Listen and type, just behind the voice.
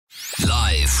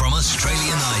Live from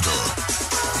Australian Idol.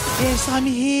 Yes, I'm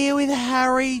here with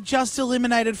Harry, just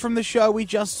eliminated from the show. We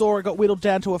just saw it got whittled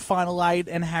down to a final 8,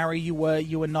 and Harry, you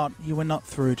were not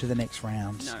through to the next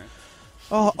round. No.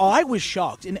 Oh, I was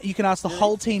shocked, and you can ask the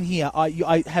whole team here.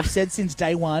 I have said since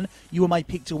day one you were my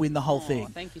pick to win the whole thing.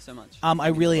 Thank you so much. I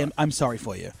really am. I'm sorry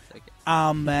for you. It's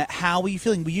okay. How were you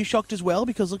feeling? Were you shocked as well?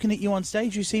 Because looking at you on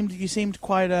stage, you seemed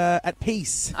quite at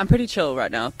peace. I'm pretty chill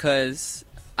right now because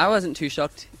I wasn't too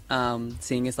shocked.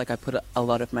 Seeing as I put a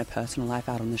lot of my personal life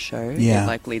out on the show,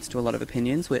 Yeah. it leads to a lot of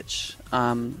opinions, which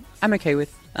I'm okay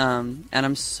with. And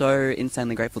I'm so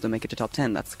insanely grateful to make it to top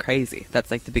 10. That's crazy. That's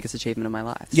the biggest achievement of my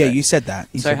life. Yeah, So, you said that.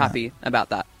 You so said happy about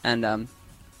that. And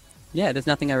there's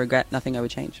nothing I regret, nothing I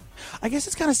would change. I guess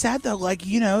it's kind of sad though,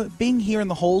 being here in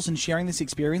the halls and sharing this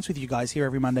experience with you guys here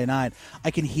every Monday night.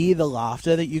 I can hear the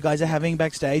laughter that you guys are having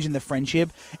backstage and the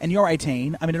friendship. And you're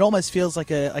 18. I mean, it almost feels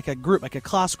like a group, like a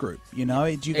class group. You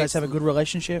know, do you guys have a good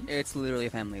relationship? It's literally a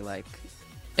family.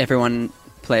 Everyone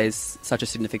plays such a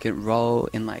significant role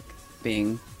in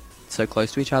being so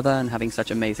close to each other and having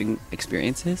such amazing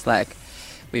experiences.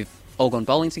 We've all gone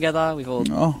bowling together, we've all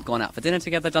gone out for dinner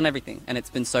together, done everything, and it's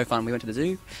been so fun. We went to the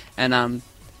zoo, and I'm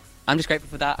just grateful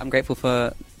for that. I'm grateful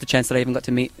for the chance that I even got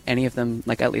to meet any of them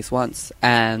at least once,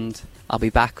 and I'll be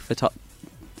back for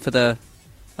the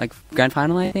grand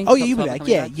final, I think. Oh yeah, Top you'll be 12 back.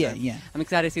 coming Yeah. so I'm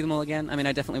excited to see them all again. I mean,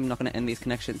 I definitely am not going to end these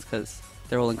connections because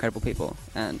they're all incredible people,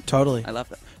 and Totally. I love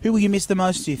them. Who will you miss the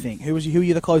most? Do you think? Who are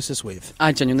you the closest with?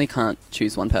 I genuinely can't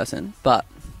choose one person, but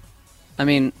I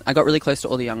mean, I got really close to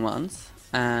all the young ones,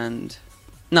 and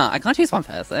no, I can't choose one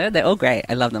person. They're all great.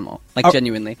 I love them all,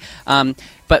 genuinely.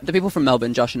 But the people from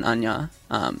Melbourne, Josh and Anya,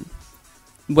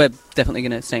 we're definitely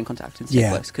going to stay in contact and stay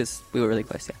close because we were really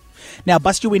close. Yeah. Now,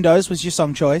 Bust Your Windows was your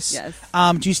song choice. Yes.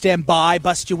 Do you stand by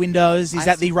Bust Your Windows? Is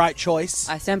that the right choice?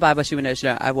 I stand by Bust Your Windows.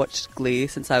 I watched Glee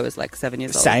since I was 7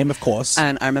 years old. Same, of course.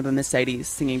 And I remember Mercedes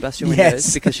singing Bust Your Yes.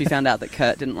 Windows because she found out that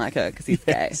Kurt didn't like her because he's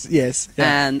gay. Yes.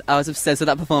 Yeah. And I was obsessed with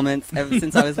that performance. Ever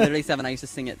since I was literally 7, I used to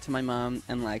sing it to my mum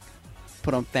and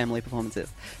put on family performances.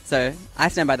 So I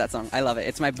stand by that song. I love it.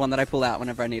 It's my one that I pull out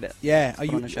whenever I need it. Yeah,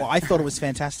 I thought it was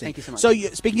fantastic. Thank you so much. So,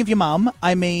 speaking of your mum,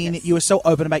 I mean, Yes. you were so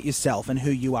open about yourself and who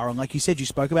you are, and like you said, you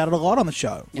spoke about it a lot on the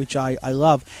show, which I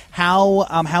love.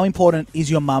 How important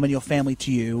is your mum and your family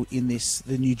to you in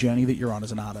the new journey that you're on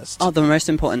as an artist? Oh, the most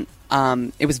important.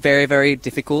 It was very, very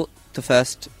difficult the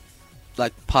first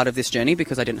part of this journey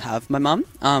because I didn't have my mum,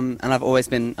 and I've always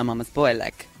been a mama's boy.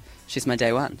 She's my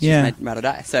day one. She's my ride or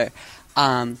die. So.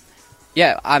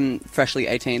 I'm freshly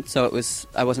 18, so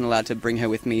I wasn't allowed to bring her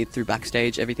with me through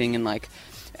backstage, everything, and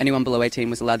anyone below 18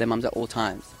 was allowed their mums at all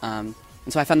times. And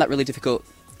so I found that really difficult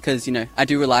because, I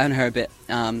do rely on her a bit,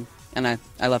 and I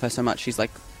love her so much. She's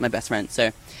my best friend.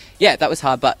 So, yeah, that was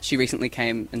hard, but she recently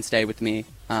came and stayed with me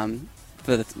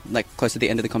for close to the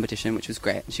end of the competition, which was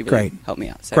great. She really helped me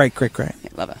out. So, Great. Yeah,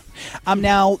 love her.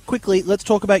 Now, quickly, let's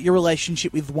talk about your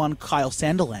relationship with one Kyle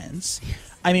Sandilands.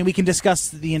 I mean, we can discuss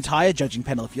the entire judging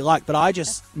panel if you like, but I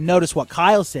just noticed what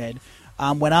Kyle said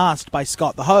when asked by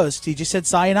Scott, the host. He just said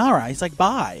sayonara. He's like,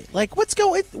 bye. What's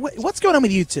going on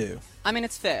with you two? I mean,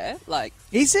 it's fair.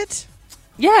 Is it?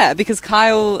 Yeah, because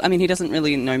Kyle, I mean, he doesn't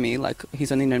really know me.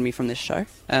 He's only known me from this show.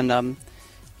 And,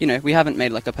 we haven't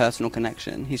made, a personal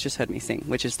connection. He's just heard me sing,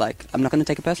 which is, I'm not going to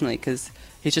take it personally because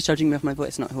he's just judging me off my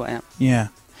voice, not who I am. Yeah.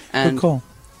 And, good call.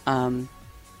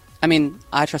 I mean,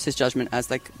 I trust his judgment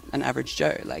as, an average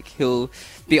Joe. He'll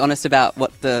be honest about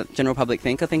what the general public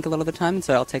think, I think, a lot of the time.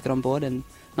 So I'll take it on board and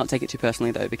not take it too personally,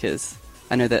 though, because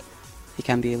I know that he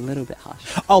can be a little bit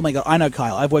harsh. Oh, my God. I know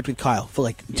Kyle. I've worked with Kyle for,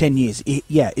 10 years.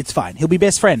 It's fine. He'll be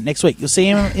best friend next week. You'll see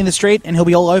him in the street, and he'll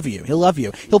be all over you. He'll love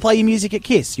you. He'll play your music at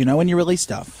KISS, when you release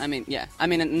stuff. I mean, yeah. I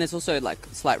mean, and there's also,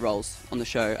 slight roles on the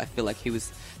show. I feel like he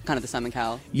was kind of the Simon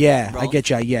Cowell Yeah, role. I get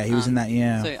you. Yeah, he was in that,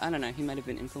 yeah. So, I don't know. He might have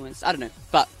been influenced. I don't know.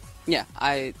 But... yeah,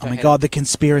 I... Oh my God, the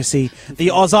conspiracy. The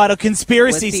Oz Idol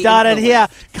conspiracy Was he started here.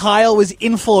 influenced? Kyle was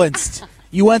influenced.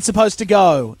 You weren't supposed to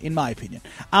go, in my opinion.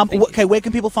 Okay, where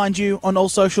can people find you on all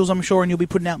socials, I'm sure, and you'll be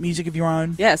putting out music of your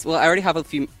own? Yes, well, I already have a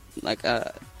few, 2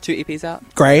 EPs out.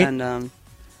 Great. And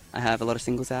I have a lot of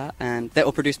singles out, and they're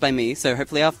all produced by me, so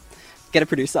hopefully I'll get a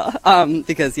producer.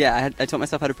 Because, yeah, I taught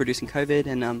myself how to produce in COVID,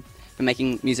 and been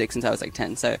making music since I was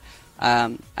 10, so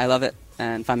I love it.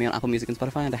 And find me on Apple Music and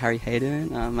Spotify under Harry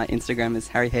Hayden. My Instagram is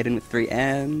Harry Hayden with 3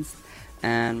 M's.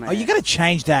 And you got to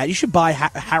change that. You should buy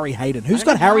Harry Hayden. Who's I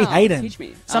got don't know Harry how. Hayden? Teach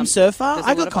me. Some surfer? there's a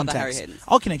I lot got of other Harry contacts. Haydens.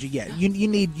 I'll connect you. Yeah, you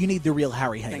need the real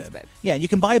Harry Hayden. Thanks, babe. Yeah, you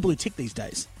can buy a blue tick these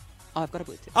days. Oh, I've got a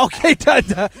blue tick. Okay,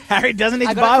 Harry doesn't need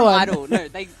I to got buy it from one. Idol. No,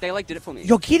 they like did it for me.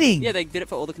 You're kidding? Yeah, they did it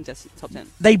for all the contestants, top 10.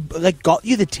 They like got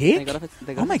you the tick? They got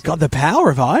Oh a my tick. god, the power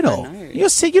of Idol. I know. You're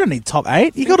sick. You don't need top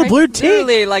 8. You got a blue tick.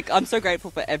 Literally, like, I'm so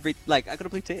grateful for every... Like, I got a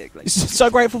blue tick. Like, So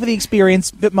grateful for the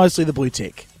experience, but mostly the blue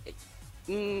tick.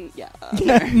 yeah.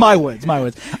 My words.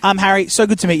 Harry, so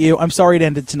good to meet you. I'm sorry it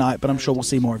ended tonight, but I'm sure we'll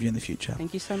see more of you in the future.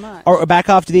 Thank you so much. All right, we're back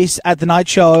after this at The Night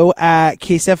Show at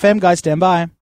Kiss FM. Guys, stand by.